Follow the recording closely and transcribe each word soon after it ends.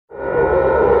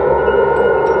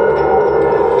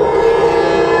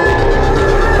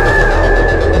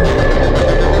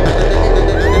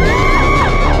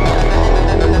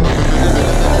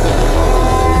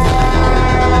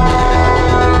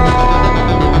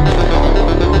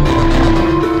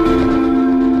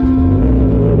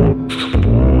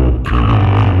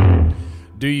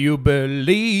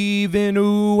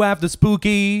after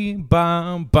spooky.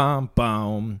 Bum, bum,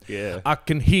 bum. Yeah. I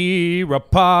can hear a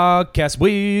podcast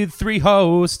with 3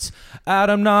 hosts,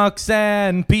 Adam Knox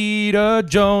and Peter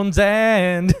Jones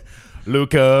and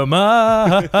Luca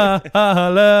Mahler.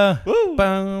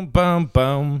 Bum, bum,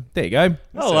 bum. There you go.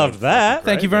 I loved that.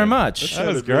 Thank you very much. That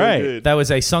was great. Really That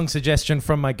was a song suggestion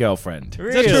from my girlfriend.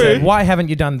 Really? She said, why haven't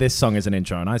you done this song as an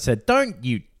intro? And I said, don't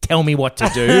you tell me what to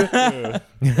do.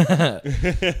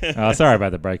 Oh, sorry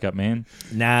about the breakup, man.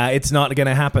 Nah, it's not going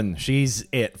to happen. She's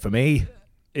it for me.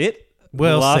 It?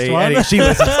 We'll The last see. one? She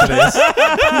listens to this.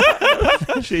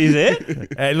 She's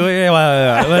it?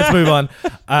 Let's move on.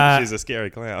 She's a scary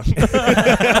clown.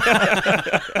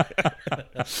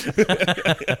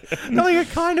 No, you're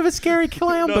kind of a scary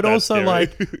clown, Not but that also scary.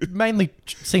 like mainly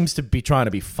seems to be trying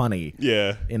to be funny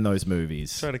Yeah. in those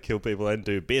movies. Trying to kill people and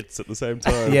do bits at the same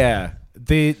time. Yeah,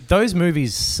 those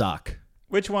movies suck.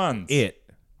 Which ones? It.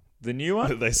 The new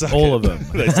one? They suck All it. of them.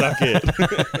 They suck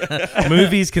it.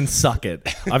 Movies can suck it.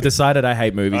 I've decided I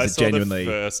hate movies I that saw genuinely.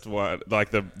 the first one,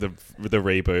 like the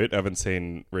reboot. I haven't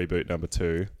seen reboot number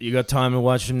 2. You got time to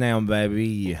watch them now,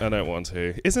 baby. I don't want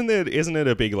to. Isn't it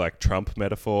a big like Trump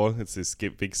metaphor? It's this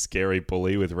big scary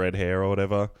bully with red hair or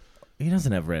whatever. He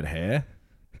doesn't have red hair.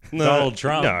 No, Donald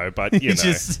Trump. No, but you know.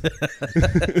 Just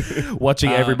watching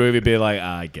every movie, be like,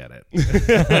 I get it.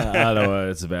 I know what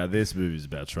it's about. This movie's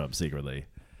about Trump secretly.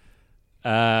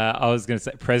 I was going to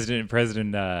say President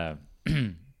Cheeto.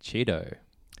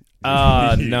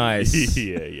 Ah, nice.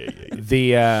 yeah.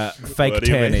 The fake What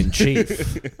do you tan mean? in chief.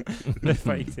 The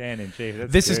fake tan in chief.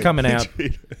 That's This is good. coming out,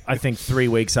 I think, 3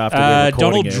 weeks after we're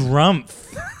recording Donald Trump.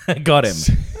 it. Got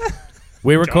him.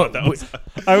 We record. God, that was-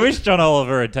 I wish John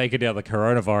Oliver had taken down the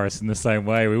coronavirus in the same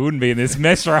way. We wouldn't be in this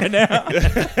mess right now. Actually,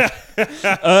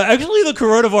 the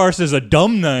coronavirus is a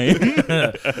dumb name.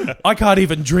 I can't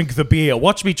even drink the beer.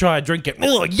 Watch me try and drink it.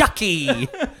 Ugh, yucky.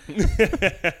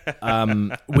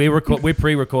 We're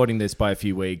pre-recording this by a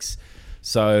few weeks,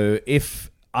 so if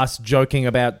us joking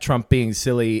about Trump being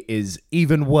silly is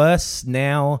even worse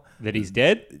now. That he's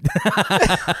dead?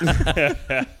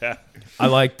 I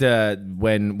liked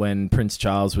when Prince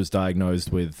Charles was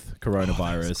diagnosed with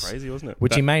coronavirus. That's crazy, wasn't it?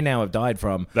 Which he may now have died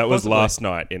from. That was Possibly. last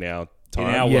night in our In time.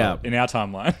 our Yeah. world, in our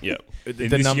timeline. Yeah. In The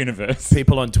this num- universe.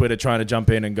 People on Twitter trying to jump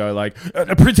in and go like,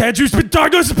 Prince Andrew's been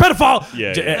diagnosed as a pedophile.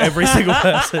 Yeah. Every single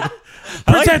person.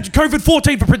 Prince Andrew,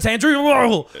 COVID-14 for Prince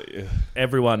Andrew.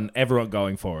 Everyone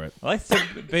going for it. I like to,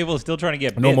 people are still trying to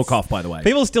get Normal bits. cough, by the way.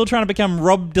 People are still trying to become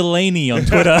Rob Delaney on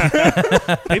Twitter.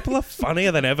 People are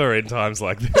funnier than ever in times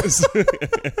like this.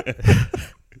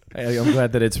 Hey, I'm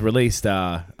glad that it's released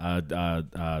ability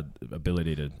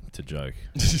to joke.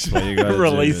 What you gotta do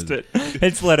Released is- it.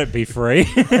 It's let it be free.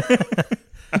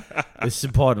 It's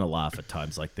important to laugh at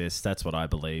times like this. That's what I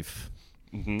believe.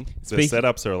 The Speak-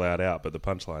 setups are allowed out, but the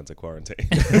punchlines are quarantined.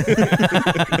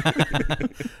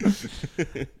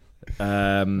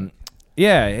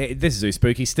 Yeah, this is Ooh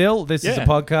Spooky still. This is a Yeah.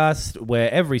 podcast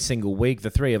where every single week the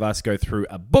 3 of us go through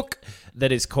a book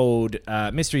that is called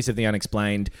Mysteries of the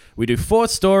Unexplained. We do 4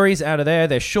 stories out of there.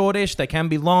 They're shortish, they can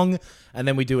be long, and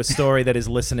then we do a story that is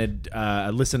a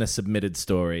listener-submitted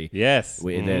story. Yes.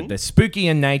 They're spooky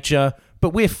in nature, but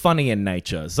we're funny in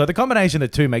nature. So the combination of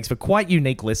the two makes for quite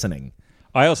unique listening.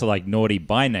 I also like Naughty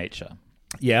by Nature.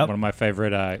 Yeah, One of my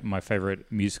favorite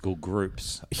musical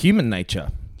groups. Human Nature.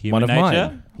 Human one of Nature.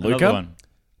 mine. Another Luca?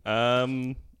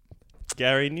 one.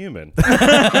 Gary Newman.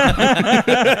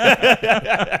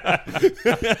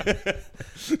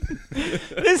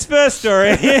 This first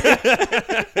story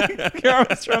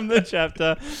comes from the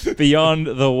chapter Beyond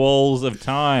the Walls of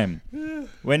Time.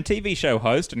 When TV show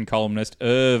host and columnist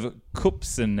Irv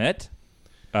Kupcinet,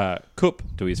 Kup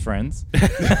to his friends,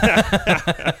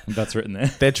 that's written there.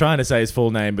 They're trying to say his full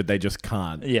name, but they just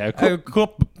can't. Yeah,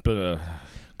 Kup.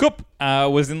 Kup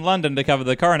was in London to cover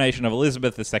the coronation of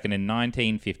Elizabeth II in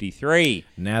 1953.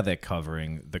 Now they're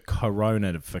covering the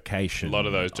coronatification. A lot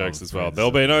of those jokes as well. Prince.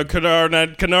 There'll be no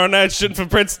coronation for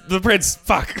the prince.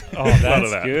 Fuck. Oh, A lot of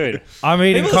that's that. good. I'm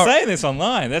eating People are saying this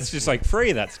online. That's just like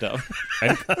free, that stuff.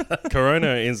 And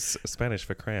Corona is Spanish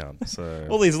for crown. So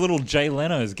All these little Jay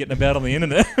Lenos getting about on the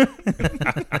internet.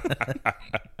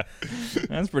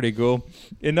 That's pretty cool.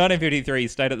 In 1953, he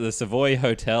stayed at the Savoy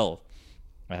Hotel.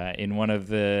 In one of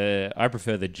the... I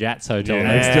prefer the Jats Hotel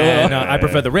next door. No, I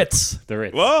prefer the Ritz. The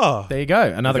Ritz. whoa, There you go.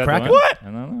 Another Is that the cracker. one?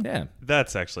 I don't know. Yeah.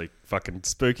 that's actually fucking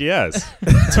spooky as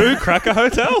 2 cracker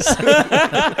hotels.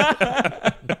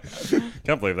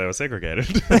 Can't believe they were segregated.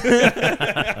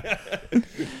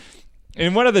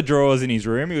 In one of the drawers in his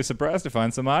room, he was surprised to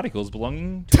find some articles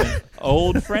belonging to an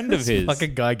old friend of his.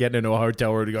 Fucking guy getting into a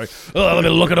hotel room and going, oh, let me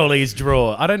look at all these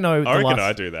drawers. I don't know. I reckon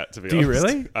I do that, to be honest. Do you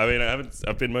really? I mean,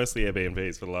 I've been mostly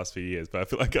Airbnbs for the last few years, but I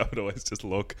feel like I would always just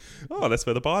look, oh, that's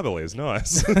where the Bible is.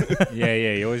 Nice. Yeah.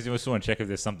 You always want to check if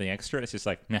there's something extra. It's just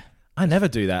like, nah. I never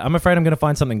do that. I'm afraid I'm going to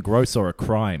find something gross or a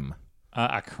crime.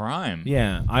 A crime?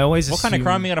 Yeah, I always What kind of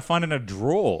crime are you going to find in a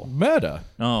drawer? Murder.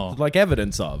 Oh. Like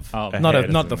evidence of. Oh.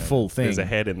 Not the full thing. There's a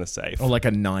head in the safe. Or like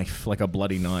a knife, like a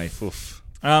bloody knife. Oof.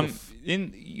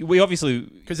 We obviously...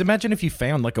 Because imagine if you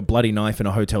found like a bloody knife in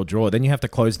a hotel drawer, then you have to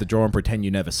close the drawer and pretend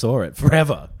you never saw it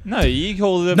forever. No, you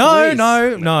call the No.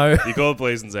 You call the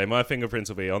police and say, my fingerprints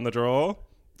will be on the drawer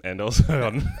and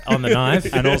also On the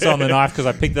knife. And also on the knife because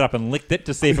I picked it up and licked it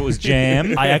to see if it was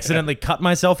jam. I accidentally cut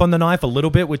myself on the knife a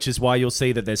little bit, which is why you'll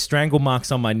see that there's strangle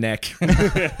marks on my neck.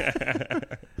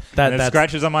 There's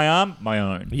scratches on my arm, my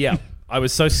own. Yeah. I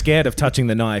was so scared of touching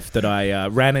the knife that I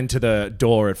ran into the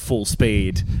door at full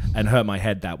speed and hurt my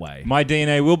head that way. My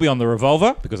DNA will be on the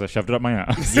revolver because I shoved it up my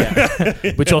ass.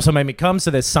 Yeah. Which also made me come, so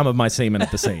there's some of my semen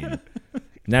at the scene.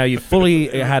 Now you fully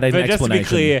had an But just to explanation. be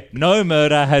clear, no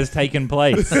murder has taken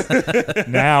place.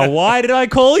 Now, why did I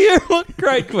call you?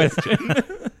 Great question.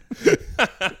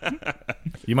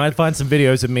 You might find some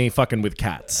videos of me fucking with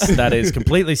cats. That is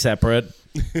completely separate.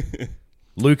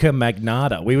 Luca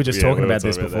Magnotta. We were just talking about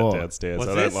this before. Downstairs.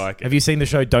 What's I don't this? like it. Have you seen the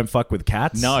show Don't Fuck with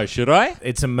Cats? No, should I?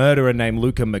 It's a murderer named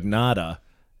Luca Magnotta,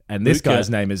 and this Luca. guy's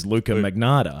name is Luca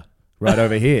Magnotta, right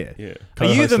over here. Yeah. Are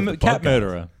you Co-host of the cat podcast.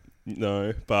 murderer?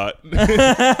 No, but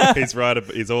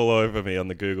he's all over me on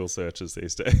the Google searches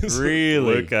these days.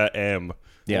 Really? Luca M.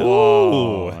 Yeah.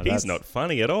 Ooh, that's- he's not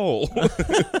funny at all.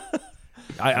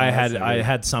 I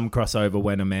had some crossover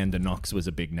when Amanda Knox was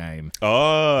a big name.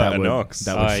 Oh, That would Knox.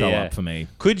 show yeah. up for me.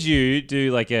 Could you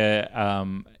do like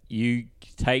a you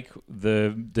take the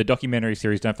documentary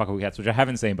series Don't Fuck With Cats, which I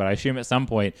haven't seen, but I assume at some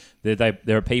point that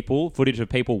there are footage of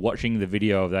people watching the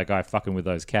video of that guy fucking with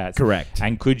those cats. Correct.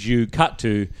 And could you cut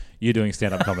to you doing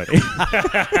stand-up comedy?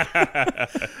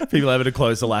 People having to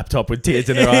close the laptop with tears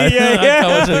in their eyes. Yeah. I can't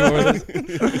watch anymore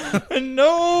of this.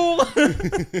 No.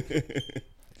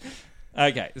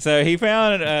 Okay, so he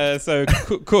found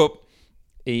Coop.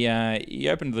 He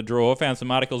opened the drawer, found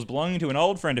some articles belonging to an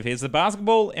old friend of his, the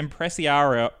basketball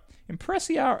impresario.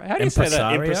 How do you say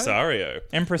that? Impresario.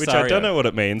 Which I don't know what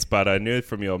it means, but I knew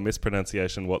from your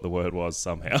mispronunciation what the word was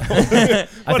somehow.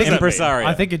 Impresario.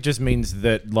 I think it just means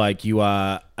that like you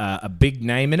are a big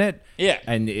name in it, Yeah.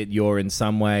 and you're in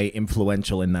some way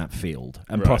influential in that field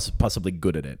and Right. possibly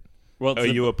good at it. Well, Are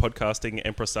you a podcasting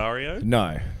impresario?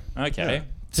 No. okay.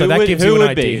 So that gives you an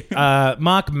idea.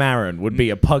 Mark Maron would be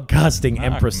a podcasting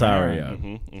Mark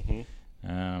impresario.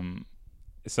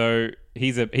 So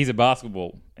he's a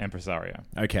basketball impresario.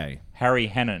 Okay. Harry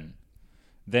Hannon,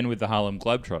 then with the Harlem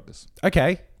Globetrotters.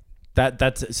 Okay.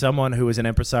 That's someone who is an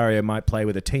impresario might play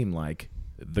with a team like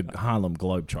the Harlem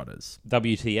Globetrotters.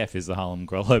 WTF is the Harlem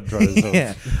Globetrotters.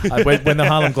 Yeah. When the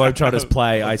Harlem Globetrotters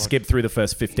play, I skip through the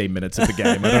first 15 minutes of the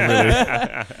game. I don't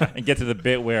really... And get to the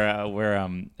bit where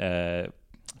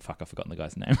fuck, I've forgotten the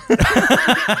guy's name.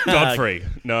 Godfrey.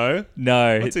 No?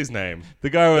 No. What's his name?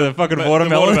 The guy with the fucking The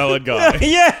watermelon. watermelon guy.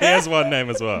 Yeah. He has one name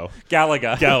as well.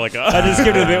 Gallagher. Gallagher. I just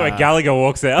skipped to the bit where Gallagher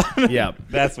walks out. Yeah.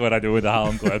 That's what I do with the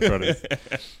Harlem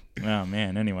Globetrotters. Oh,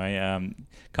 man. Anyway,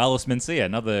 Carlos Mencia,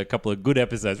 another couple of good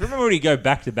episodes. Remember when he'd go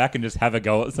back to back and just have a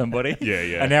go at somebody? Yeah,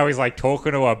 yeah. And now he's like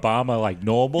talking to Obama like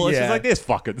normal. It's Yeah. just like, this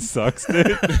fucking sucks,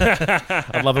 dude.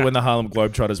 I love it when the Harlem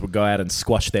Globetrotters would go out and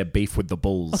squash their beef with the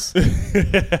Bulls.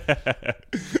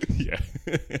 Yeah.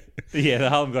 Yeah, the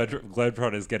Harlem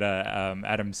Globetrotters get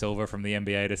Adam Silver from the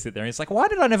NBA to sit there. And he's like, why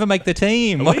did I never make the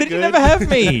team? Why we did you good? never have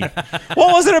me?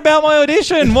 What was it about my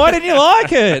audition? Why didn't you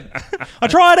like it? I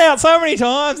tried out so many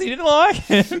times. You didn't like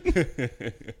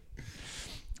it.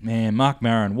 Man, Mark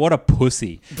Maron, what a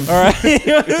pussy. All right.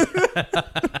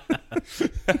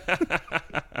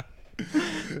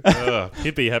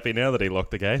 He'd be happy now that he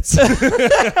locked the gates.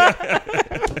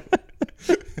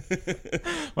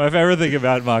 My favorite thing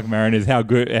about Mark Maron is how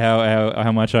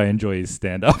much I enjoy his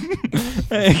stand-up.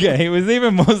 Okay, he was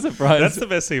even more surprised. That's the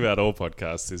best thing about all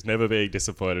podcasts, is never being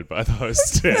disappointed by the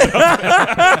host.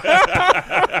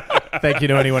 Thank you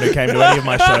to anyone who came to any of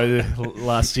my shows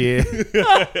last year.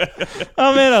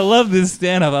 Oh man, I love this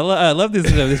stand-up. I love this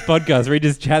podcast where he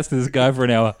just chats to this guy for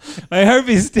an hour. I hope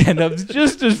his stand-up's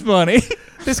just as funny.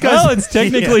 This guy's It's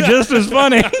technically just as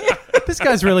funny. This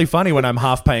guy's really funny when I'm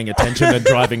half paying attention and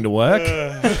driving to work.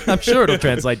 I'm sure it'll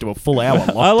translate to a full hour.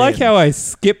 I like how I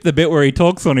skip the bit where he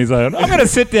talks on his own. I'm going to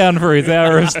sit down for his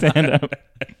hour of stand-up.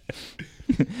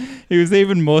 He was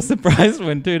even more surprised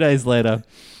when 2 days later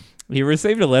he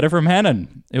received a letter from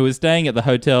Hannon, who was staying at the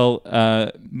hotel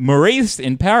Maurice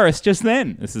in Paris just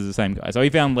then. This is the same guy. So he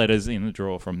found letters in the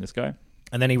drawer from this guy.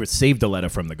 And then he received a letter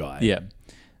from the guy. Yeah.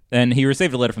 Then he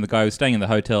received a letter from the guy who was staying in the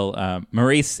hotel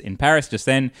Maurice in Paris just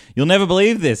then. "You'll never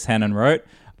believe this," Hannon wrote,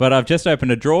 "but I've just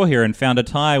opened a drawer here and found a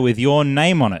tie with your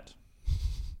name on it."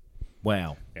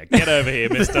 Wow. Yeah, get over here,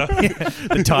 mister.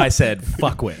 The tie said,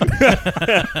 "Fuckwit."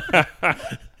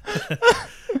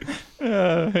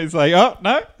 He's like, "Oh,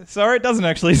 no, sorry, it doesn't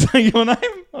actually say your name.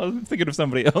 I was thinking of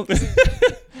somebody else."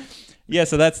 Yeah,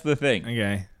 so that's the thing.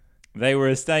 Okay. They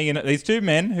were staying in... These two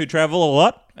men who travel a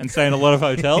lot and stay in a lot of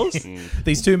hotels.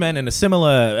 These two men in a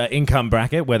similar income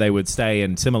bracket where they would stay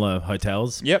in similar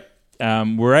hotels. Yep.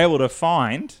 Were able to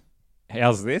find...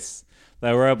 How's this?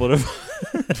 They were able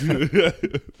to...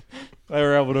 They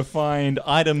were able to find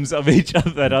items of each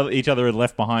other that each other had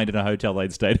left behind in a hotel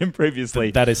they'd stayed in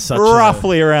previously. That is such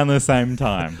roughly around the same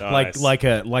time. Nice. like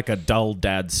a dull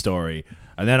dad story.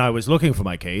 And then I was looking for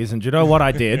my keys, and do you know what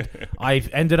I did? I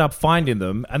ended up finding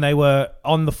them, and they were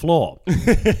on the floor.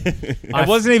 There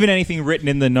wasn't even anything written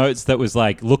in the notes that was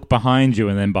like, "Look behind you,"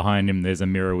 and then behind him there's a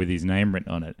mirror with his name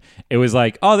written on it. It was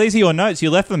like, "Oh, these are your notes.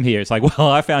 You left them here." It's like, "Well,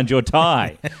 I found your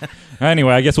tie."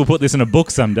 Anyway, I guess we'll put this in a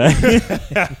book someday.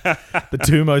 The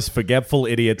two most forgetful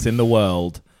idiots in the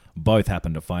world both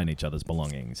happened to find each other's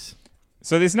belongings.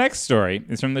 So this next story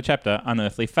is from the chapter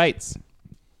Unearthly Fates.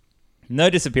 No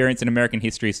disappearance in American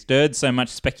history stirred so much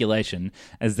speculation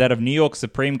as that of New York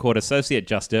Supreme Court Associate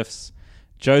Justice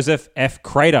Joseph F.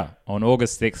 Crater on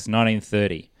August 6,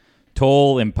 1930.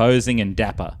 Tall, imposing, and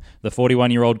dapper, the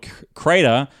 41-year-old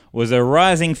Crater was a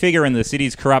rising figure in the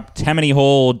city's corrupt Tammany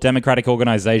Hall Democratic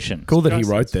Organization. Cool that he Guy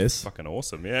wrote sounds this. Fucking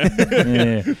awesome, yeah.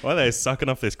 Yeah. Why are they sucking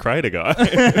off this Crater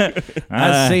guy?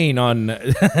 As seen on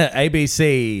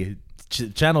ABC,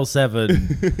 Channel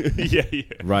 7, yeah.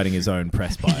 writing his own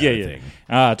press bio thing.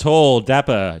 Tall,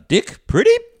 dapper, dick,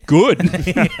 pretty good.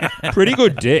 Pretty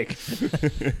good dick.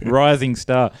 Rising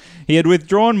star. He had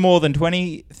withdrawn more than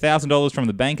 $20,000 from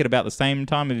the bank at about the same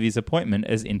time of his appointment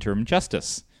as interim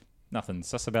justice. Nothing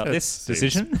sus about That this seems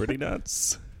decision. pretty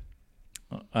nuts.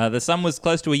 The sum was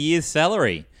close to a year's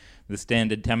salary, the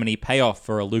standard Tammany payoff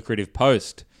for a lucrative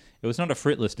post. It was not a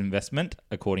fruitless investment,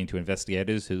 according to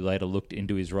investigators who later looked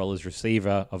into his role as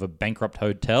receiver of a bankrupt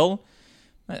hotel.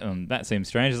 That seems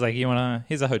strange. It's like,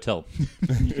 here's a hotel.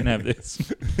 You can have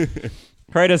this.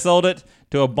 Crater sold it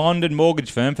to a bond and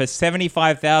mortgage firm for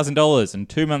 $75,000, and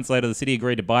 2 months later the city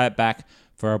agreed to buy it back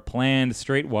for a planned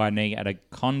street widening at a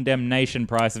condemnation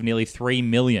price of nearly $3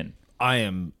 million. I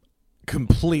am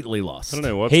completely lost. I don't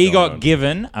know what's He going got on.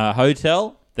 given a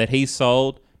hotel that he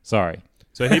sold... Sorry.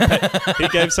 So he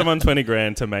gave someone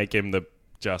 $20,000 to make him the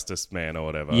justice man or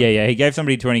whatever. Yeah. He gave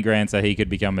somebody $20,000 so he could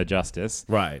become a justice.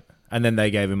 Right. And then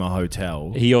they gave him a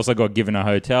hotel. He also got given a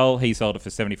hotel. He sold it for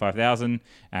 $75,000,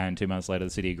 and 2 months later, the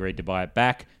city agreed to buy it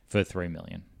back for $3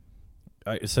 million.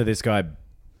 So this guy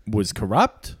was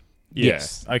corrupt? Yeah.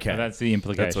 Yes. Okay. So that's the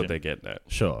implication. That's what they're getting at.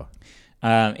 Sure.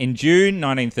 In June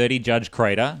 1930, Judge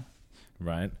Crater,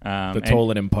 Right. Um, the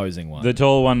tall and imposing one. the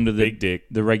tall one, the Big dick.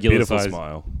 the regular Beautiful size,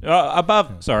 smile.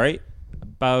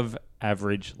 above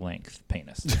average length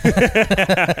penis.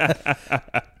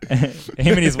 Him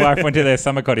and his wife went to their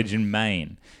summer cottage in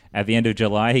Maine. At the end of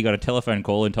July, he got a telephone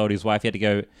call and told his wife he had to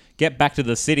go get back to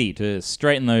the city to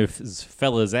straighten those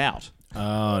fellas out.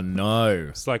 Oh, no.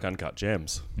 It's like Uncut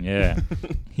Gems. Yeah.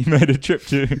 He made a trip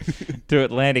to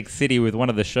Atlantic City with one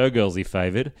of the showgirls he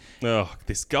favoured. Oh,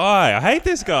 this guy. I hate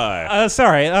this guy.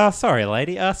 Sorry,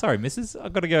 lady. Sorry, missus.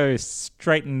 I've got to go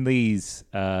straighten these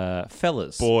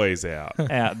fellas Boys out.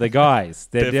 out. The guys.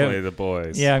 They're Definitely the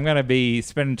boys. Yeah, I'm going to be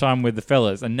spending time with the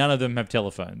fellas, and none of them have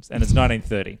telephones, and it's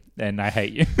 1930, and I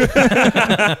hate you.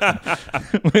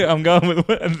 I'm going with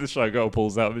and the showgirl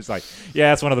pulls up. It's like,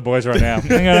 yeah, that's one of the boys right now.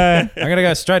 I'm going to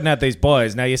go straighten out these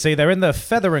boys. Now, you see, they're in the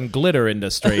feather and glitter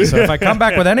industry, so if I come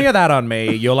back with any of that on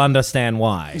me, you'll understand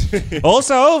why.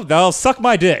 Also, they'll suck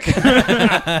my dick.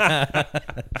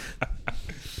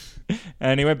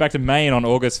 And he went back to Maine on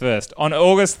August 1st. On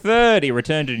August 3rd, he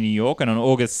returned to New York, and on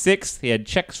August 6th, he had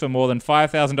checks for more than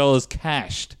 $5,000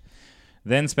 cashed.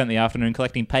 Then spent the afternoon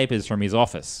collecting papers from his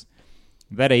office.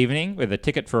 That evening, with a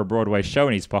ticket for a Broadway show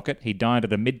in his pocket, he dined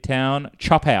at a Midtown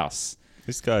chop house.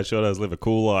 This guy sure does live a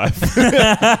cool life.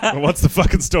 What's the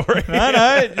fucking story?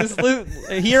 No, just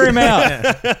hear him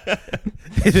out.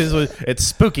 It's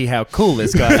spooky how cool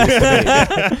this guy used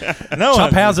to be. No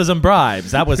Chop one, houses and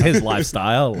bribes. That was his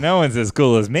lifestyle. no one's as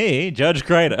cool as me, Judge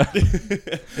Crater.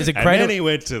 Is it And Crater? then he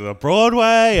went to the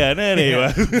Broadway, and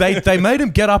anyway. They made him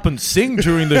get up and sing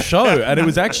during the show, and it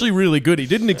was actually really good. He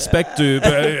didn't expect to,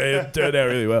 but it turned out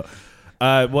really well.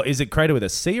 What is it? Crater with a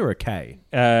C or a K?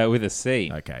 With a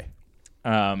C. Okay.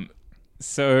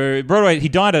 So Broadway, he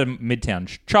died at a Midtown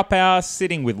chop house,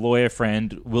 sitting with lawyer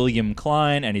friend William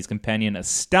Klein and his companion, a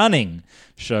stunning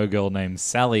showgirl named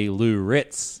Sally Lou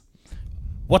Ritz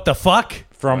What the fuck?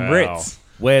 from Wow. Ritz.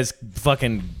 Where's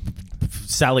fucking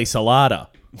Sally Salata?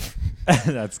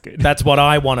 That's good. That's what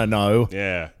I want to know.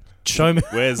 Yeah. Show me.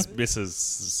 Where's Mrs.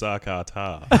 Sarkar?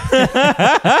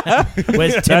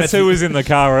 Where's That's Timothy? who was in the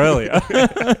car earlier.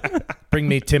 Bring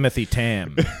me Timothy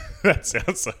Tam. That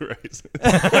sounds so racist.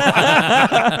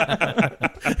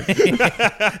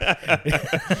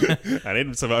 I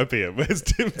need some opium. Where's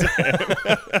Tim Tam?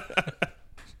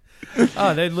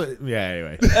 Oh, they look. Yeah.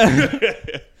 Anyway.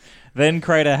 Then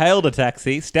Crater hailed a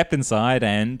taxi, stepped inside,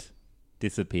 and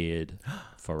disappeared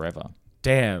forever.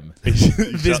 Damn. He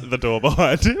shut the door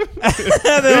behind him.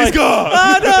 He's gone.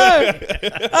 Oh no!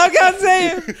 I can't see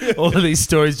him. All of these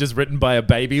stories just written by a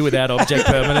baby without object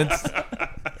permanence.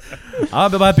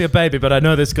 It might be a baby, but I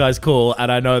know this guy's cool,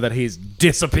 and I know that he's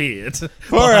disappeared behind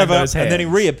Forever. those And then he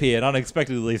hands. reappeared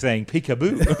unexpectedly saying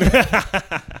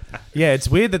peekaboo. Yeah, it's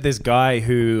weird that this guy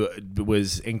who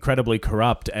was incredibly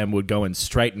corrupt and would go and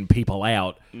straighten people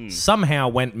out somehow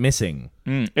went missing.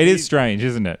 It is strange,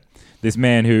 isn't it? This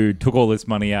man who took all this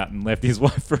money out and left his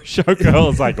wife for a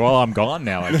showgirl is like, well, I'm gone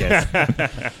now, I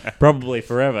guess. Probably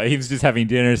forever. He was just having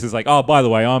dinner. He's like, oh, by the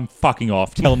way, I'm fucking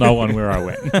off. Tell no one where I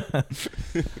went.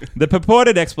 The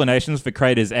purported explanations for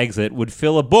Crater's exit would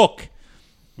fill a book.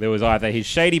 There was either his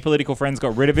shady political friends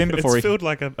got rid of him before It's filled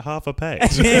like a half a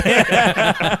page.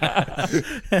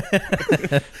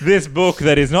 this book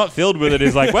that is not filled with it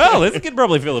is like, well, this could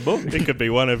probably fill a book. It could be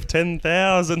one of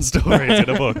 10,000 stories in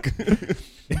a book.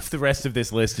 If the rest of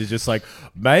this list is just like,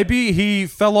 maybe he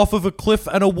fell off of a cliff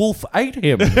and a wolf ate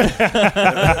him.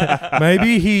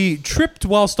 Maybe he tripped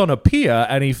whilst on a pier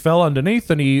and he fell underneath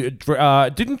and he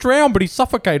didn't drown, but he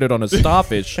suffocated on a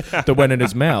starfish that went in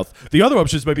his mouth. The other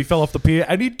option is maybe he fell off the pier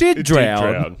and he did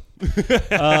drown.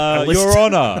 Your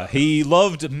Honor, he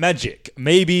loved magic.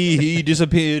 Maybe he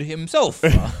disappeared himself.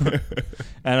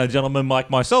 And a gentleman like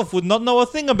myself would not know a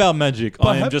thing about magic.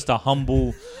 I am just a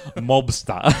humble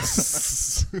mobster.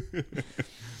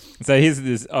 So here's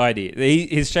this idea.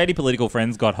 His shady political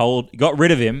friends got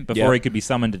rid of him before he could be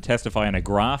summoned to testify in a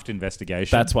graft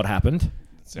investigation. That's what happened.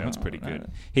 Sounds pretty good.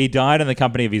 He died in the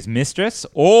company of his mistress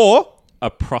or a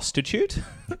prostitute.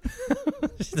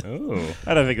 Oh.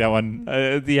 I don't think that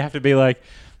one. You have to be like,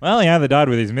 well, he either died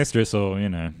with his mistress or,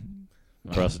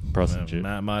 prostitute.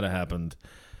 That might have happened.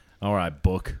 All right,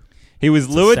 book. He was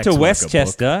lured to sex worker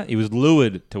Westchester. He was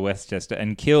lured to Westchester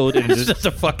and killed in It's just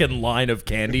a fucking line of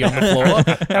candy on the floor.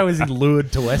 How is he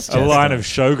lured to Westchester? a line of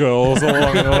showgirls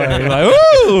along the way. Like,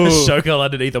 ooh! Showgirl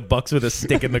underneath a box with a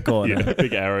stick in the corner. Yeah,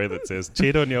 big arrow that says,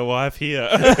 cheat on your wife here.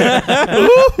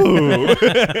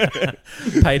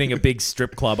 Painting a big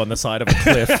strip club on the side of a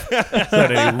cliff so that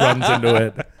he runs into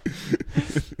it.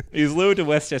 He was lured to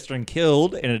Westchester and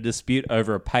killed in a dispute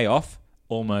over a payoff.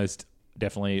 Almost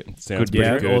definitely Sounds could be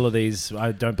pretty Yeah, good. all of these.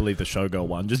 I don't believe the showgirl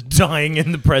one. Just dying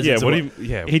in the presence. Yeah, what of do you...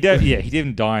 Yeah. He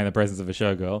didn't die in the presence of a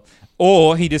showgirl.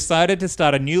 Or he decided to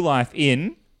start a new life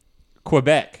in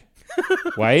Quebec.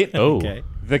 Wait. Okay.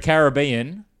 The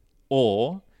Caribbean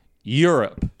or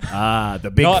Europe.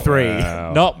 the big Not- three.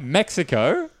 Not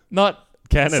Mexico. Not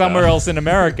Canada. somewhere else in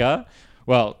America.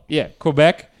 Well, yeah,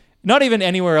 Quebec. Not even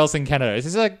anywhere else in Canada. It's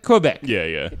just like Quebec.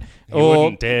 Yeah. He Or-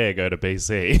 wouldn't dare go to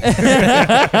BC.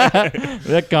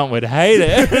 That cunt would hate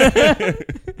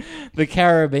it. The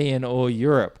Caribbean or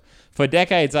Europe. For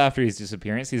decades after his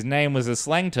disappearance, his name was a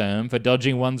slang term for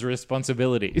dodging one's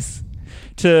responsibilities.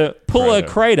 To pull a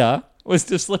crater was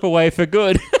to slip away for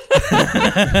good.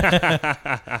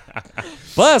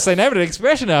 Plus, they named an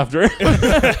expression after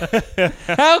him.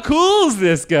 How cool is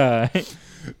this guy?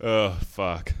 Oh,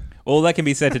 fuck. All that can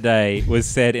be said today was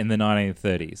said in the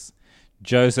 1930s.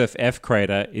 Joseph F.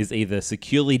 Crater is either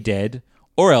securely dead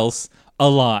or else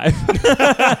alive.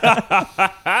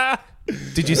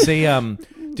 Did you see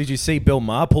Did you see Bill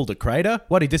Maher pulled a crater?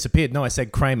 What, he disappeared? No, I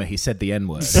said Kramer. He said the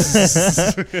N-word.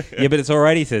 Yeah, but it's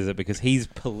already says it because he's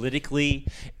politically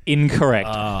incorrect.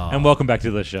 And welcome back to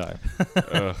the show.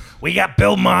 We got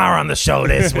Bill Maher on the show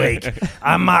this week.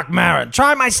 I'm Mark Maron.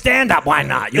 Try my stand-up. Why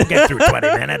not? You'll get through 20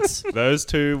 minutes. Those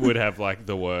two would have like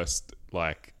the worst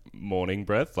like morning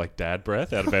breath, like dad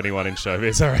breath, out of anyone in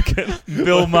showbiz, I reckon.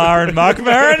 Bill Maher and Mark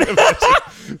Maron.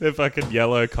 Their fucking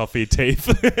yellow coffee teeth.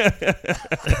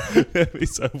 They'd be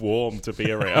so warm to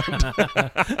be around.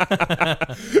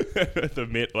 The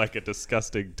emit like a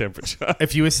disgusting temperature.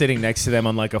 If you were sitting next to them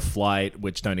on like a flight,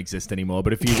 which don't exist anymore,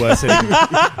 but if you were sitting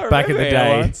back in the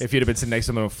day, if you'd have been sitting next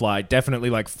to them on a flight, definitely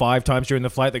like 5 times during the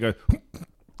flight, they go...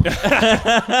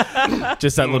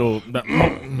 just that little...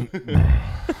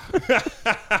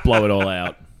 blow it all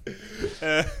out.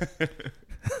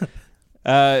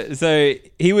 So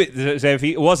he would. So if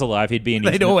he was alive, he'd be in.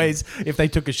 They'd always, if they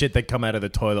took a shit, they'd come out of the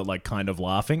toilet like kind of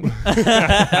laughing.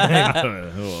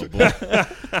 Oh,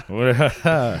 boy.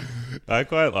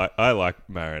 I like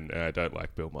Maron and I don't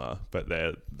like Bill Maher, but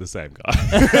they're the same guy.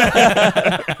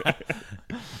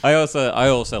 I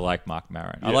also like Mark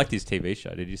Maron. I Yeah. liked his TV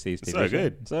show. Did you see his TV So show?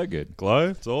 good. So good. Glow,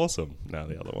 it's awesome. No,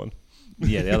 the other one.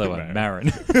 Yeah, the other one,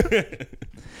 Maron.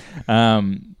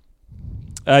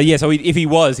 Yeah, so if he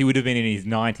was, he would have been in his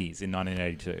 90s in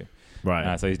 1982.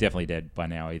 Right. So he's definitely dead by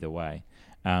now either way.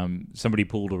 Somebody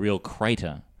pulled a real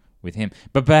crater with him.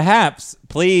 But perhaps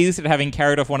pleased at having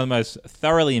carried off one of the most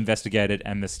thoroughly investigated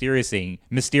and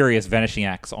mysterious vanishing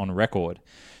acts on record.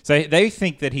 So they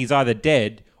think that he's either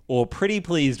dead or pretty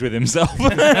pleased with himself.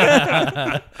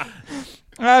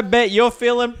 I bet you're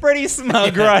feeling pretty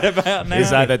smug right about now.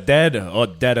 He's either dead or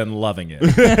dead and loving it.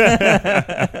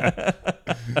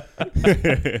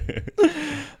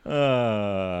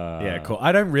 Yeah, cool.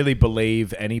 I don't really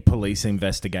believe any police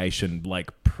investigation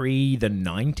like pre the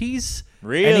 90s.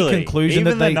 Really? Any conclusion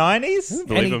Even that the they... 90s?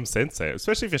 Believe them since then,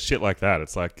 especially for shit like that.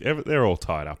 It's like they're all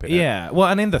tied up in it. Yeah, well,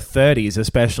 and in the 30s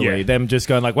especially, Yeah. them just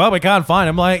going like, well, we can't find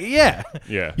him. Like, yeah.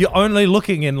 You're only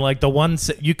looking in like the ones...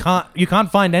 You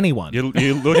can't find anyone. You're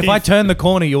looking, if I turn the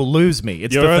corner, you'll lose me.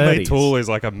 It's your the 30s. only tool is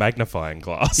like a magnifying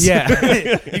glass.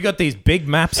 Yeah. You got these big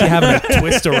maps you have to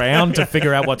twist around to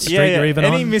figure out what street you're even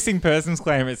Any on. missing persons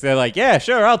claimants, they're like, yeah,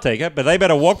 sure, I'll take it, but they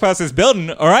better walk past this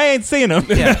building or I ain't seeing them.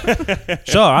 Yeah.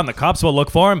 Sure, I'm the cops. We'll look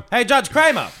for him. Hey, Judge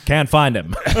Kramer. Can't find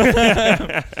him.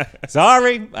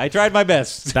 Sorry, I tried my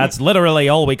best. That's literally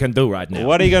all we can do right now.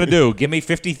 What are you going to do? Give me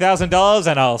 $50,000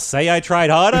 and I'll say I tried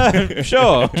harder?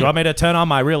 Sure. Do you want me to turn on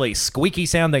my really squeaky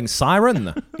sounding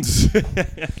siren?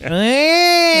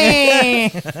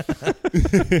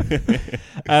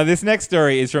 This next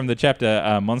story is from the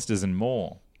chapter Monsters and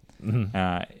More.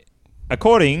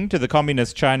 According to the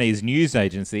Communist Chinese news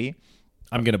agency...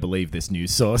 I'm going to believe this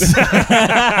news source.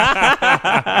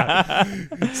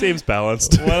 Seems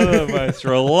balanced. One of the most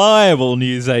reliable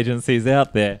news agencies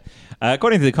out there.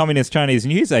 According to the Communist Chinese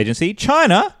news agency,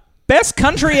 China, best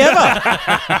country ever.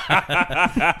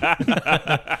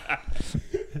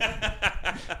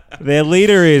 Their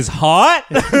leader is hot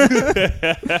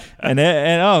and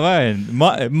oh man,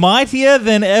 mightier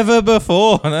than ever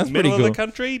before. That's Middle pretty cool. of the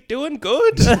country, doing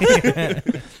good.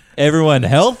 Everyone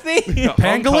healthy.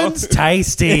 Pangolin's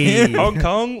tasty. Hong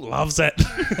Kong loves it.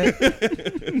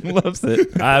 Loves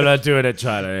it. I'm not doing it,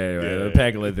 China. Anyway, Yeah. the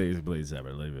pangolin thing, please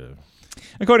never leave it.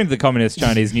 According to the Communist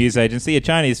Chinese news agency, a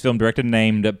Chinese film director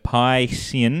named Pai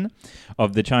Xin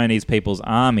of the Chinese People's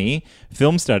Army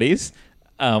Film Studies.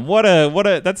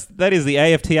 That is the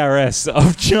AFTRS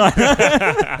of China.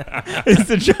 It's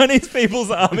the Chinese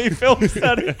People's Army Film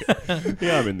Studies.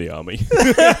 Yeah, I'm in the army.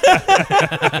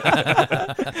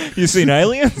 You seen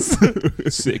Aliens?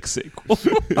 Sick sequel.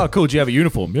 Oh, cool. Do you have a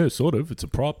uniform? Yeah, sort of. It's a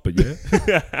prop, but yeah.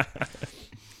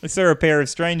 I saw a pair of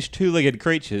strange two-legged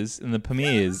creatures in the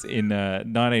premieres in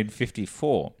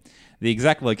 1954. The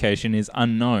exact location is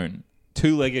unknown.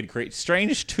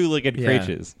 Strange two-legged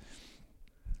creatures.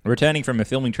 Returning from a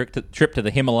filming trip to the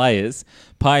Himalayas,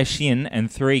 Pai Xin and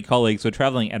 3 colleagues were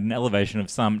traveling at an elevation of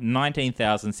some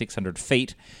 19,600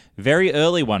 feet very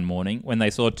early one morning when they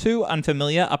saw 2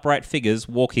 unfamiliar upright figures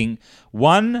walking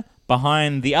one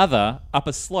behind the other up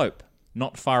a slope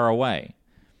not far away.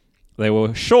 They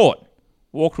were short,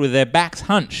 walked with their backs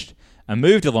hunched, and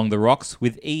moved along the rocks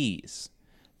with ease.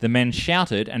 The men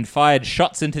shouted and fired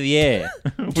shots into the air,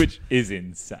 which is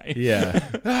insane. Yeah.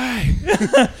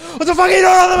 What the fuck are you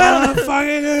doing on the mountain?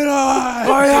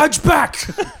 Hunchback!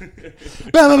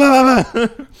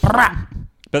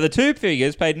 But the 2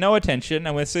 figures paid no attention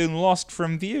and were soon lost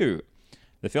from view.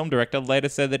 The film director later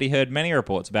said that he heard many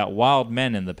reports about wild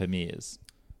men in the premieres.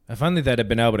 If only they'd have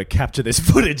been able to capture this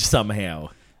footage somehow.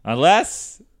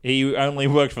 Unless He only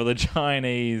worked for the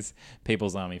Chinese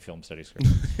People's Army Film Studies Group.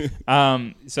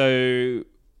 So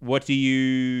what do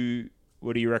you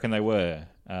reckon they were?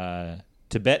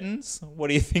 Tibetans? What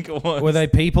do you think it was? Were they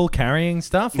people carrying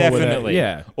stuff? Or were they- Definitely.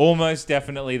 yeah. Almost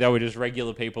definitely they were just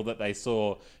regular people that they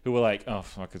saw who were like, oh,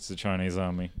 fuck, it's the Chinese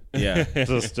army. Yeah.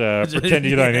 Just pretend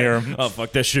you don't hear them. Oh,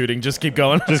 fuck, they're shooting. Just keep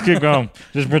going. Just keep going.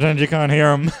 Just pretend you can't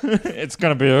hear them. It's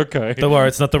going to be okay. Don't worry,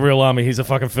 it's not the real army. He's a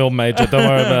fucking film major. Don't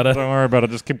worry about it. Don't worry about it.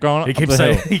 Just keep going. He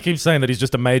keeps saying that he's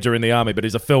just a major in the army, but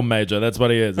he's a film major. That's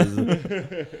what he is.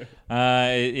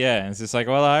 Yeah, it's just like,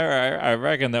 well, I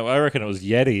reckon it was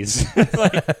Yetis.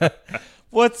 Like,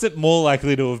 what's it more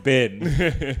likely to have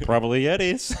been? Probably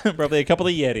Yetis. Probably a couple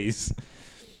of Yetis.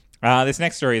 This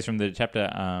next story is from the chapter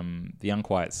The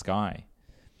Unquiet Sky.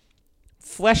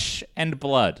 Flesh and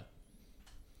blood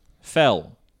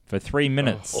fell for 3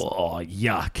 minutes. Oh,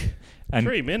 yuck. And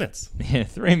 3 minutes. Yeah,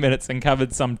 3 minutes and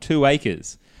covered some 2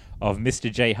 acres of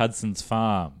Mr. J. Hudson's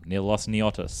farm near Los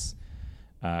Niotos,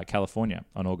 California,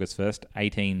 on August 1st,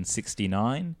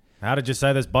 1869. How did you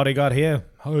say this body got here?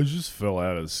 Oh, it just fell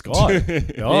out of the sky. I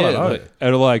don't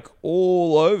know. Like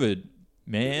all over,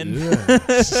 man. Yeah.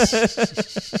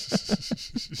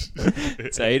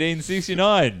 It's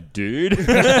 1869, dude.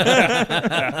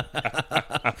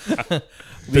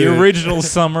 The original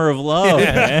summer of love,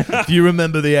 man. If you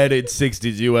remember the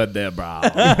 1860s, you weren't there, bro.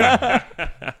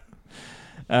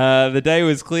 The day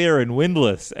was clear and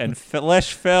windless, and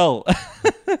flesh fell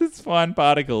as fine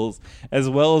particles, as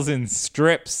well as in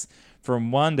strips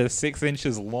from 1 to 6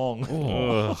 inches long.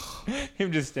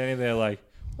 Him just standing there like,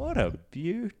 what a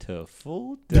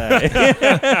beautiful day.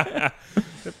 Let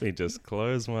me just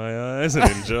close my eyes and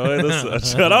enjoy the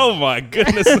sunshine. Oh my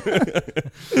goodness.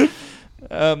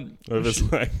 It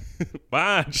was like,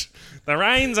 Marge, the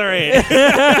rains are here.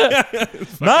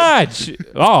 Marge!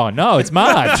 Oh, no, it's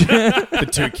Marge. The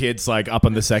 2 kids, like, up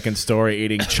on the 2nd story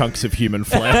eating chunks of human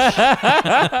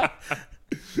flesh.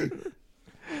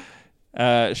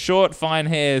 Short, fine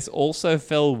hairs also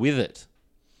fell with it.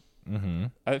 Mm-hmm.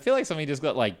 I feel like somebody just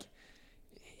got, like,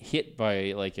 hit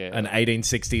by, like, an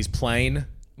 1860s plane.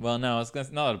 Well, no,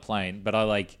 it's not a plane, but I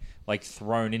like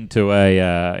thrown into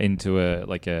a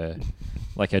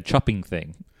chopping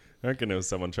thing. I reckon it was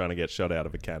someone trying to get shot out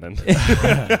of a cannon.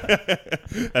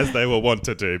 As they were wont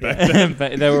to do back then.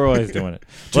 They were always doing it.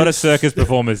 A lot of circus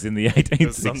performers in the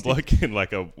There's some 1860s. bloke in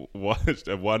like a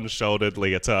one-shouldered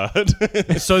leotard.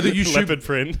 So that you shoot Leopard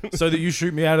print. So that you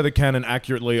shoot me out of the cannon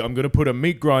accurately, I'm going to put a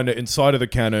meat grinder inside of the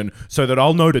cannon so that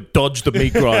I'll know to dodge the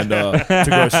meat grinder to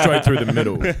go straight through the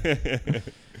middle.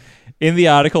 In the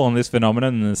article on this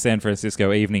phenomenon in the San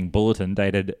Francisco Evening Bulletin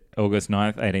dated August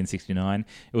 9th, 1869,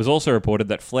 it was also reported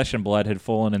that flesh and blood had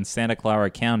fallen in Santa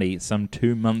Clara County some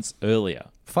 2 months earlier.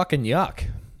 Fucking yuck.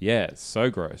 Yeah,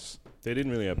 so gross. They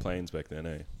didn't really have planes back then,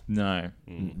 eh? No.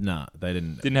 Nah, they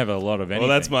didn't. Didn't have a lot of anything.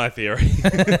 Well, that's my theory.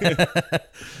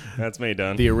 That's me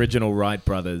done. The original Wright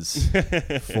brothers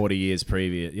 40 years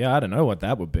previous. Yeah, I don't know what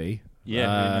that would be.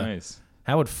 Yeah, who knows?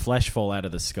 How would flesh fall out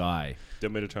of the sky? Do you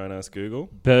want me to try and ask Google?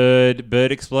 Bird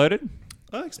exploded?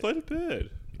 Oh, exploded bird.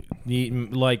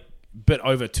 But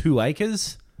over 2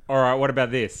 acres? All right, what about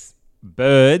this?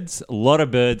 Birds, a lot of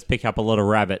birds pick up a lot of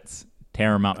rabbits,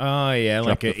 tear them up. Oh, yeah, drop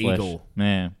like the an flesh. eagle.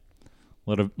 Yeah.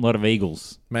 A lot of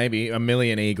eagles Maybe 1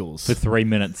 million eagles. for 3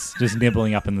 minutes, just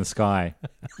nibbling up in the sky.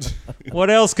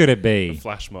 What else could it be?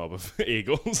 Flash mob of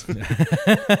eagles.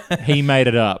 He made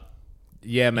it up.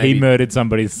 Yeah, maybe. He murdered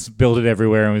somebody, spilled it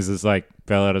everywhere, and was just like,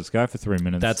 fell out of the sky for 3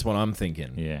 minutes. That's what I'm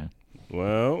thinking. Yeah.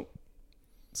 Well,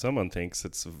 someone thinks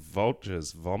it's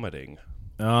vultures vomiting.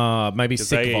 Maybe Because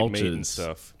sick they eat meat and vultures.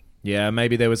 stuff. Yeah,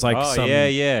 maybe there was like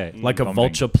yeah. like a Vomiting.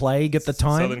 vulture plague at the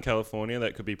time. Southern California,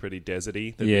 that could be pretty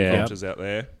deserty. There'd Yeah. be vultures out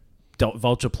there.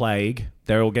 Vulture plague.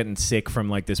 They're all getting sick from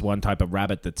like this one type of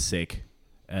rabbit that's sick,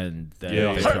 and they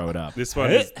Yeah. throw it up.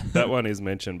 That one is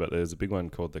mentioned, but there's a big one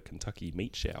called the Kentucky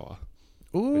meat shower.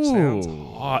 Ooh, Which sounds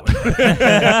hot.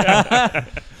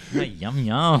 Yum,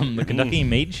 yum. The Kentucky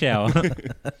meat shower.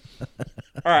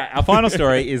 All right, our final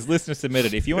story is listener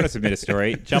submitted. If you want to submit a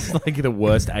story, jump like the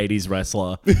worst 80s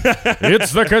wrestler.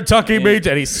 It's the Kentucky meat,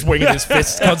 and he's swinging his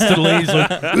fists constantly. He's like,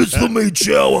 it's the meat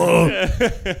shower.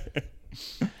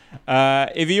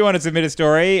 If you want to submit a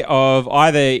story of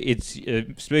either it's a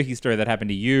spooky story that happened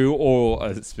to you or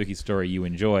a spooky story you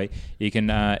enjoy, you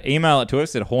can email it to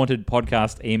us at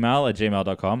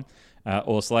hauntedpodcastemail@gmail.com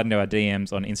or slide into our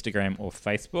DMs on Instagram or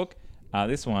Facebook.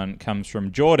 This one comes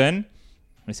from Jordan.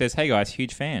 He says, hey guys,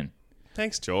 huge fan.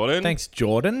 Thanks, Jordan. Thanks,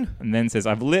 Jordan. And then says,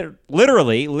 I've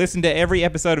literally listened to every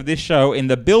episode of this show in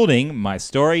the building my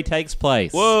story takes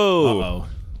place. Whoa. Uh-oh.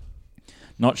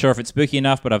 Not sure if it's spooky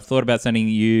enough, but I've thought about sending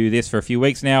you this for a few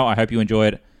weeks now. I hope you enjoy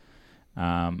it.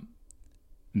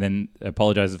 Then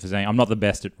apologizes for saying, I'm not the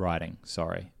best at writing.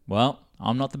 Sorry. Well,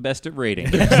 I'm not the best at reading.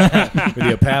 With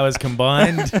your powers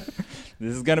combined.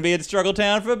 This is going to be a struggle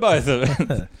town for both of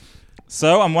us.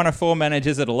 So I'm one of 4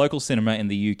 managers at a local cinema in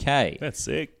the UK. That's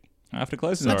sick. After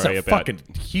closing, That's a fucking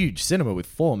huge cinema with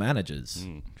 4 managers.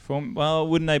 well,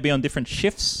 wouldn't they be on different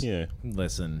shifts? Yeah.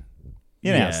 Listen.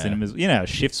 You know how cinemas, you know how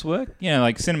shifts work? You know,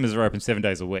 like cinemas are open 7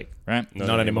 days a week, right?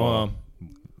 Not anymore.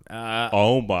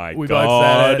 Oh my We God.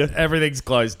 both said it. Everything's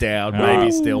closed down.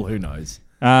 Maybe still. Who knows?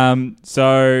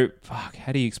 So, fuck,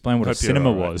 how do you explain what a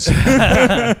cinema was?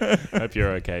 Hope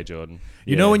you're okay, Jordan.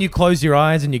 You know when you close your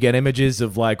eyes and you get images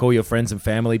of like all your friends and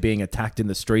family being attacked in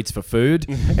the streets for food?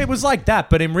 It was like that,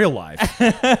 but in real life.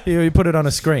 You put it on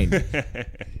a screen.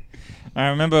 I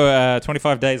remember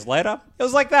 25 days later, it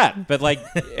was like that, but like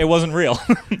it wasn't real.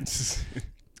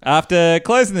 After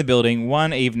closing the building,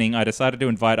 one evening I decided to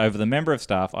invite over the member of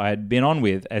staff I had been on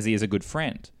with, as he is a good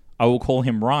friend. I will call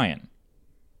him Ryan,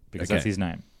 because that's his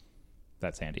name.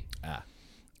 That's handy.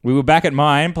 We were back at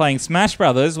mine playing Smash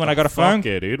Brothers when I got a phone.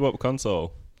 Yeah, dude. What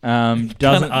console? Doesn't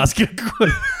ask a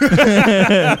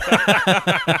question.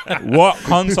 What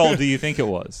console do you think it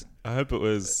was? I hope it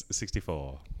was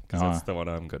 64. Because that's the one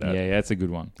I'm good at. Yeah, that's a good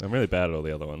one. I'm really bad at all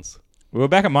the other ones. We were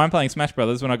back at mine playing Smash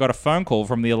Brothers when I got a phone call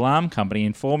from the alarm company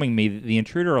informing me that the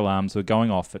intruder alarms were going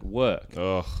off at work.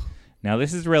 Ugh. Now,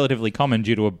 this is relatively common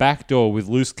due to a back door with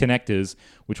loose connectors,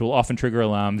 which will often trigger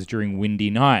alarms during windy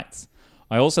nights.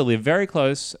 I also live very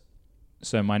close,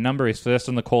 so my number is first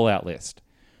on the call-out list.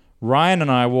 Ryan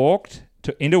and I walked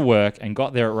into work and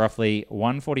got there at roughly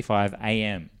 1:45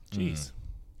 a.m. Jeez.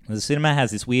 The cinema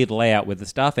has this weird layout where the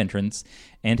staff entrance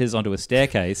enters onto a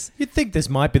staircase. You'd think this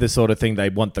might be the sort of thing they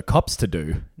want the cops to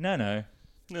do. No.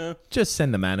 No. Just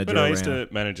send the manager When I around. used to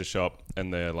manage a shop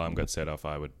and the alarm got set off,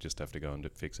 I would just have to go and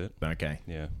fix it. Okay.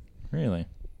 Yeah. Really?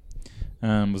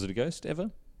 Was it a ghost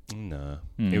ever? No.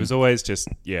 It was always just,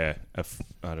 I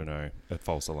don't know, a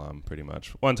false alarm pretty much.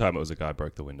 One time it was a guy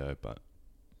broke the window, but...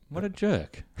 What a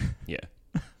jerk. Yeah.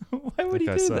 Why would he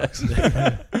That do guy that?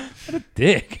 sucks. What a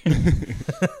dick.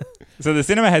 So the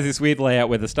cinema has this weird layout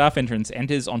where the staff entrance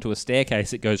enters onto a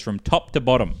staircase that goes from top to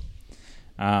bottom,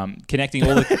 connecting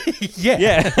all the...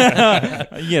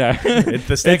 Yeah. You know.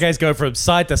 The staircase go from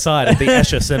side to side at the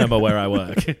Escher Cinema where I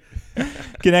work.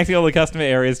 Connecting all the customer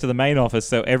areas to the main office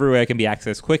so everywhere can be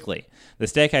accessed quickly. The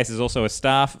staircase is also a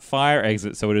staff fire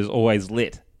exit, so it is always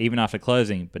lit, even after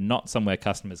closing, but not somewhere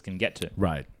customers can get to.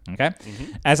 Right. Okay?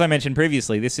 Mm-hmm. As I mentioned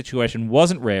previously, this situation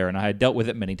wasn't rare, and I had dealt with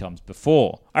it many times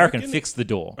before. I reckon fix the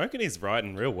door. I reckon he's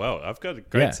writing real well. I've got a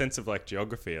great sense of like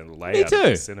geography and layout Me too. of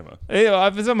the cinema.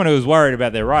 For someone who was worried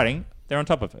about their writing, they're on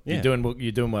top of it. Yeah.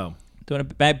 You're doing well. Doing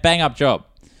a bang up job.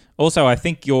 Also, I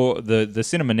think the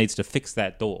cinema needs to fix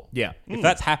that door. Yeah. If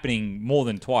that's happening more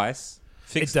than twice,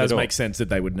 fix It the does door. make sense that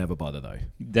they would never bother, though.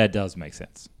 That does make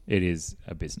sense. It is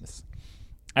a business.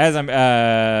 As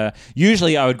I'm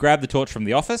usually, I would grab the torch from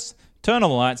the office, turn on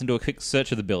the lights, and do a quick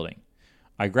search of the building.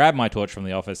 I grabbed my torch from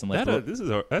the office and left.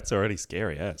 That's already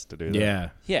scary as to do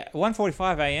that. Yeah.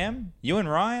 1:45 a.m. You and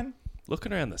Ryan.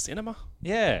 Looking around the cinema.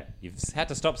 Yeah, you've had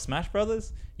to stop Smash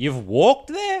Brothers. You've walked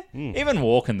there. Even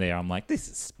walking there, I'm like, this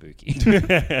is spooky.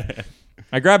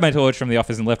 I grabbed my torch from the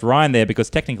office and left Ryan there because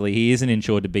technically he isn't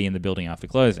insured to be in the building after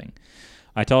closing.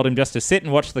 I told him just to sit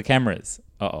and watch the cameras.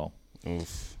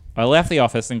 Oof. I left the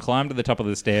office and climbed to the top of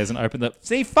the stairs and opened the...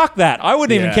 See, fuck that. I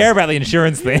wouldn't even care about the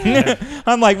insurance thing.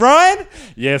 I'm like, Ryan,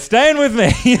 you're staying with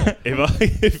me.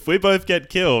 If we both get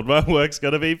killed, my work's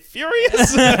going to be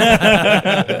furious.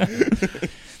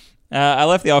 I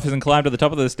left the office and climbed to the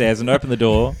top of the stairs and opened the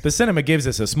door. The cinema gives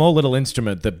us a small little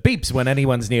instrument that beeps when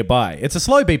anyone's nearby. It's a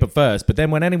slow beep at first, but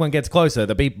then when anyone gets closer,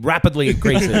 the beep rapidly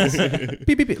increases.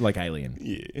 Beep, beep, beep, like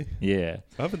Alien. Yeah.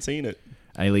 I haven't seen it.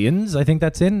 Aliens, I think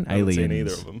that's in. I haven't Aliens. seen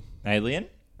either of them. Alien?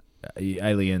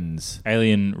 Aliens.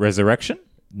 Alien Resurrection?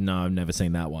 No, I've never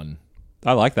seen that one.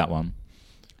 I like that one.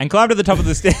 And climbed to the top of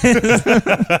the stairs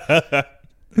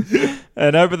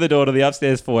and opened the door to the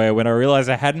upstairs foyer when I realized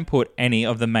I hadn't put any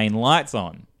of the main lights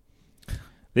on.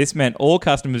 This meant all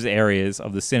customers' areas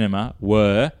of the cinema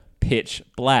were pitch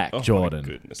black. Oh,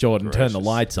 Jordan, turn the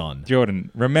lights on. Jordan,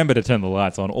 remember to turn the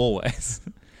lights on always.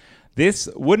 This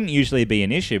wouldn't usually be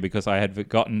an issue because I had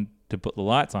forgotten to put the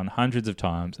lights on hundreds of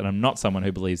times, and I'm not someone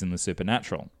who believes in the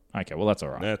supernatural. Okay, well, that's all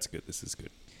right. That's good. This is good.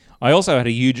 I also had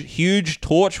a huge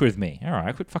torch with me. All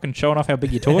right, quit fucking showing off how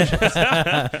big your torch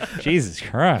is. Jesus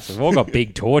Christ, we've all got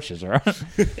big torches, all right?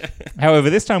 However,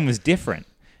 this time was different.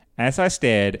 As I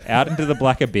stared out into the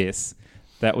black abyss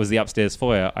that was the upstairs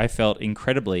foyer, I felt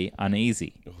incredibly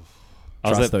uneasy.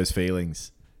 Trust those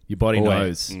feelings. Your body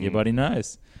knows. Your body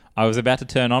knows. I was about to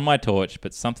turn on my torch,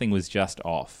 but something was just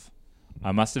off.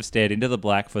 I must have stared into the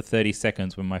black for 30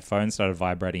 seconds when my phone started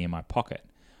vibrating in my pocket.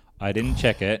 I didn't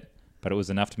check it, but it was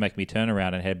enough to make me turn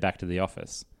around and head back to the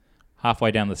office.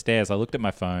 Halfway down the stairs, I looked at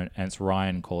my phone, and it's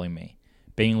Ryan calling me.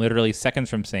 Being literally seconds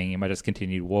from seeing him, I just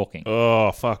continued walking.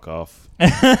 Oh, fuck off.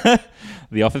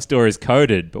 The office door is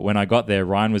coded, but when I got there,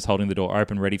 Ryan was holding the door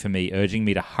open ready for me, urging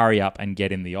me to hurry up and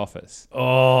get in the office.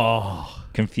 Oh.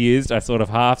 Confused, I sort of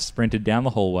half sprinted down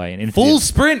the hallway and into Full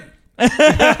sprint.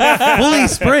 Fully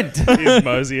sprint. He's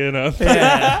moseying up.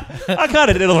 Yeah. I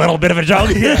kind of did a little bit of a jog.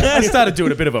 I started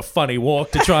doing a bit of a funny walk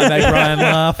to try and make Ryan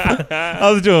laugh. I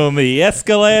was doing the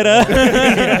escalator.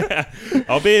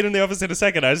 I'll be in the office in a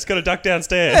second. I just got to duck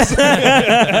downstairs.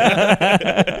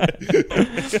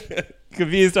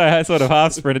 Confused, I sort of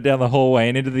half sprinted down the hallway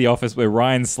and into the office where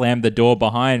Ryan slammed the door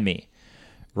behind me.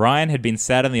 Ryan had been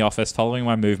sat in the office following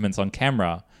my movements on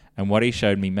camera, and what he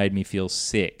showed me made me feel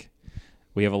sick.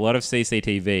 We have a lot of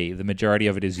CCTV. The majority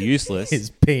of it is useless. His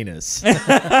penis.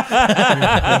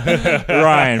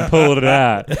 Ryan pulled it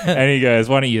out. And he goes,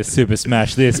 why don't you super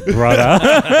smash this, brother?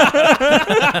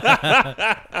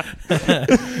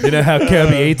 You know how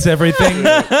Kirby eats everything?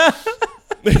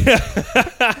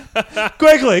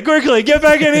 Quickly, get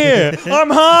back in here. I'm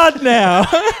hard now.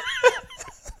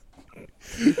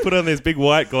 Put on this big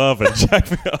white glove and jack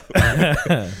me up.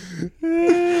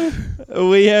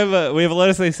 We have a lot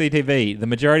of CCTV. The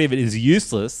majority of it is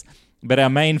useless, but our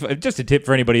main... Just a tip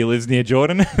for anybody who lives near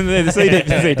Jordan. The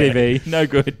CCTV, no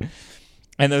good.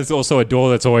 And there's also a door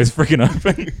that's always freaking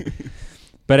open.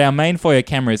 But our main foyer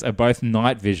cameras are both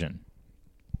night vision.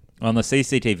 On the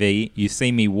CCTV, you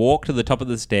see me walk to the top of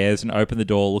the stairs and open the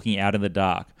door looking out in the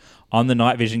dark. On the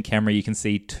night vision camera, you can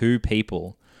see two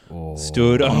people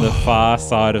stood on the far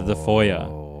side of the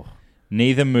foyer.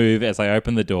 Neither move as I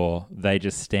open the door. They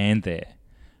just stand there.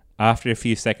 After a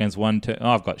few seconds,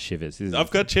 I've got shivers.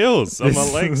 I've got chills on my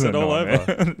legs and all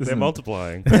over. They're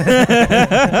multiplying. Keep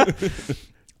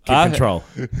control.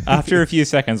 After a few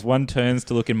seconds, one turns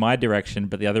to look in my direction,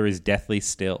 but the other is deathly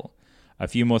still. A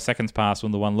few more seconds pass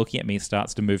when the one looking at me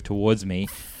starts to move towards me.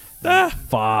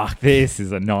 Fuck, this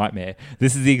is a nightmare.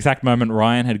 This is the exact moment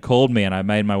Ryan had called me and I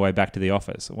made my way back to the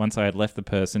office. Once I had left the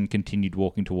person, continued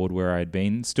walking toward where I had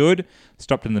been, stood,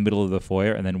 stopped in the middle of the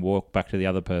foyer, and then walked back to the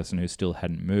other person who still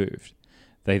hadn't moved.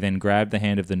 They then grabbed the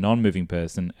hand of the non-moving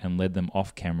person and led them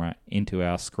off camera into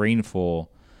our screen 4,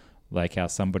 like how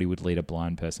somebody would lead a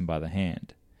blind person by the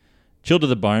hand. Chilled to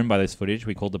the bone by this footage,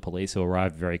 we called the police, who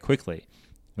arrived very quickly.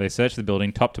 They searched the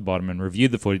building top to bottom and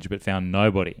reviewed the footage but found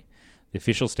nobody. The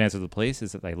official stance of the police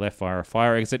is that they left via a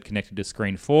fire exit connected to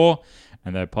screen 4,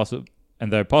 and though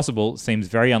possible, seems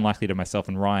very unlikely to myself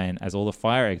and Ryan, as all the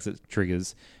fire exit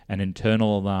triggers an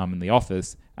internal alarm in the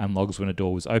office and logs when a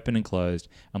door was open and closed,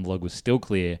 and the log was still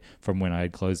clear from when I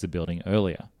had closed the building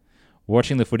earlier.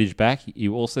 Watching the footage back,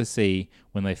 you also see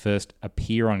when they first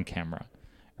appear on camera.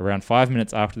 Around 5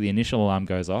 minutes after the initial alarm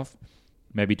goes off,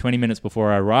 maybe 20 minutes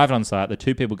before I arrived on site, the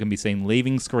two people can be seen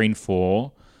leaving screen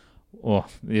 4. Oh,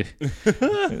 yeah.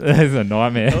 That's a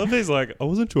nightmare. I love he's like, I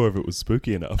wasn't sure if it was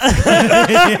spooky enough.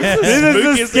 This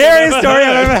is the scariest story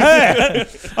I've ever heard.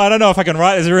 I don't know if I can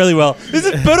write this really well. This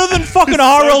is better than fucking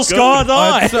R.L. Scott's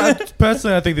Eye.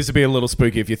 Personally, I think this would be a little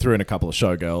spooky if you threw in a couple of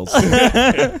showgirls.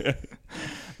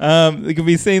 They can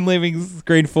be seen leaving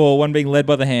screen 4, one being led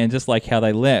by the hand, just like how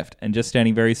they left, and just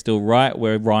standing very still right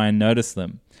where Ryan noticed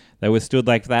them. They were stood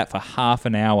like that for half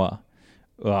an hour.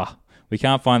 Ugh. We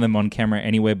can't find them on camera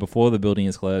anywhere before the building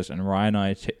is closed, and Ryan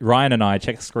and I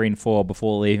checked screen 4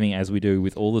 before leaving, as we do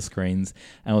with all the screens,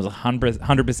 and it was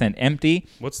 100% empty.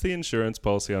 What's the insurance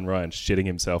policy on Ryan shitting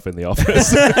himself in the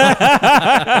office?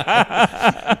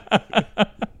 I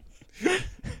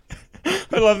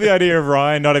love the idea of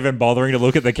Ryan not even bothering to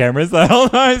look at the cameras the whole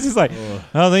time. It's just like,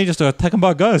 then he just got taken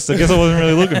by ghosts. I guess I wasn't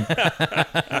really looking.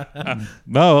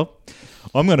 No,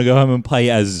 I'm going to go home and play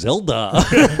as Zelda.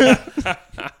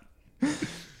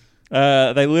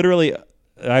 They literally...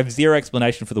 I have zero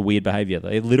explanation for the weird behavior.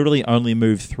 They literally only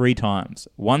moved 3 times.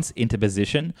 Once into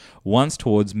position, once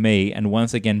towards me, and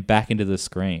once again back into the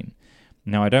screen.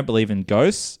 Now, I don't believe in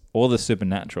ghosts or the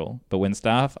supernatural, but when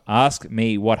staff ask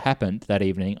me what happened that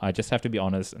evening, I just have to be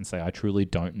honest and say I truly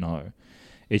don't know.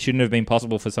 It shouldn't have been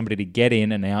possible for somebody to get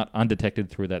in and out undetected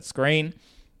through that screen.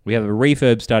 We have a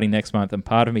refurb starting next month, and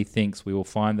part of me thinks we will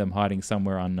find them hiding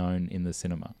somewhere unknown in the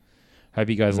cinema. Hope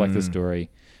you guys like the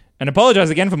story. And apologize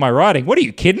again for my writing. What, are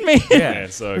you kidding me? Yeah,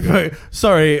 so good.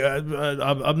 Sorry,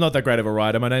 I'm not that great of a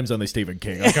writer. My name's only Stephen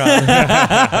King. I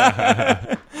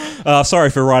can't. Sorry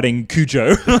for writing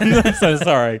Cujo. I'm so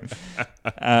sorry.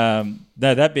 No,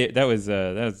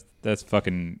 that's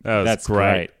fucking. That's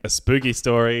great. A spooky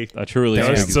story. I truly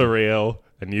That was am. surreal.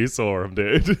 And you saw him,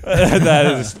 dude.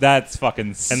 That's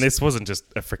fucking. And this wasn't just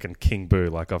a freaking King Boo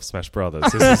like off Smash Brothers.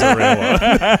 This was a real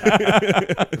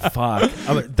one. Fuck.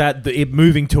 It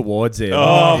moving towards it.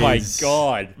 Oh my is-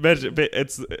 god. Imagine,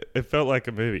 it felt like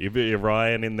a movie. You're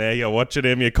Ryan in there, you're watching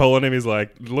him, you're calling him, he's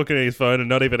like looking at his phone and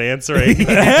not even answering.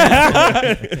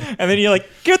 And then you're like,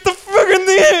 get the fuck in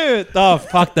there! Oh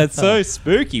fuck, that's so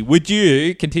spooky. Would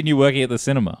you continue working at the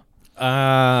cinema?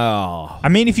 I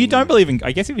mean, if you don't believe in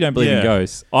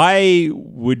ghosts, I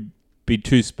would be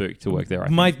too spooked to work there. I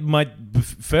think. My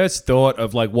first thought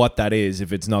of like what that is,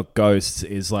 if it's not ghosts,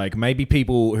 is like maybe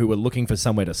people who are looking for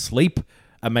somewhere to sleep,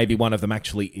 and maybe one of them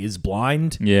actually is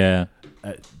blind. Yeah.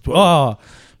 Oh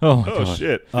Oh Oh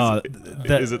shit.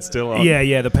 Is it still on?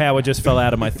 Yeah, the power just fell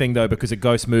out of my thing though because a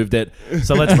ghost moved it.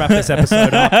 So let's wrap this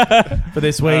episode up for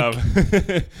this week.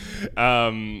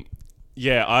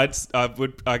 Yeah,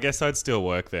 I guess I'd still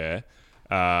work there,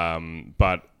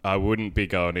 but I wouldn't be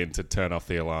going in to turn off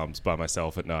the alarms by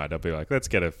myself at night. I'd be like, let's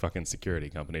get a fucking security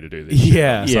company to do this.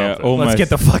 Yeah, shit or yeah, something. almost. Let's get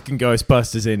the fucking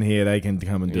Ghostbusters in here. They can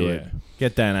come and do Yeah. it.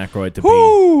 Get Dan Aykroyd to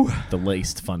Woo! be the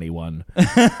least funny one.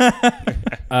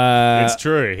 It's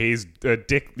true. He's a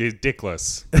dick. He's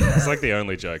dickless. It's like the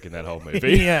only joke in that whole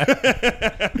movie. Yeah.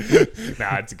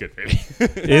 Nah, it's a good movie.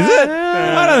 Is it?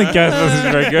 I don't think Ghostbusters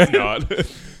is very good. Not.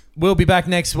 We'll be back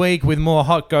next week with more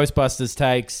hot Ghostbusters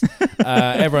takes.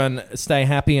 Everyone stay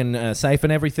happy and safe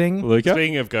and everything. Luca?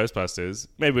 Speaking of Ghostbusters,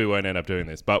 maybe we won't end up doing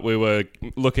this, but we were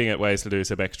looking at ways to do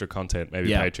some extra content, maybe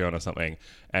Yeah. Patreon or something,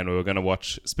 and we were going to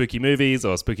watch spooky movies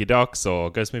or spooky docs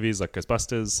or ghost movies like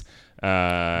Ghostbusters.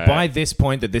 By this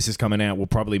point that this is coming out, we'll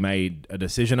probably made a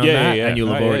decision on Yeah, that, yeah. and you'll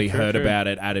have Oh, yeah, already true, heard true. about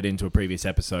it added into a previous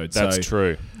episode. That's so,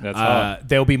 true. That's hot.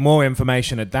 There'll be more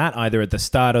information at that, either at the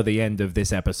start or the end of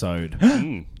this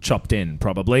episode. Chopped in,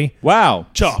 probably. Wow.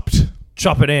 Chopped.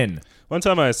 Chop it in. One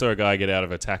time I saw a guy get out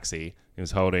of a taxi. He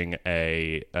was holding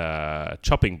a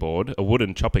chopping board, a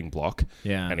wooden chopping block.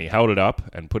 Yeah. And he held it up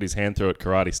and put his hand through it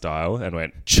karate style and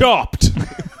went, chopped!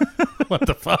 What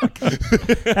the fuck?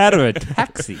 Out of a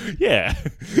taxi. Yeah.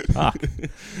 Fuck.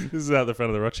 This is out the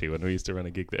front of the Rochi when we used to run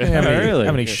a gig there. Have any, really?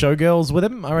 have any showgirls with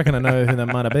him? I reckon I know who that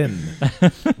might have been.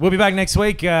 We'll be back next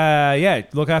week. Look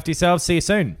after yourselves. See you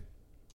soon.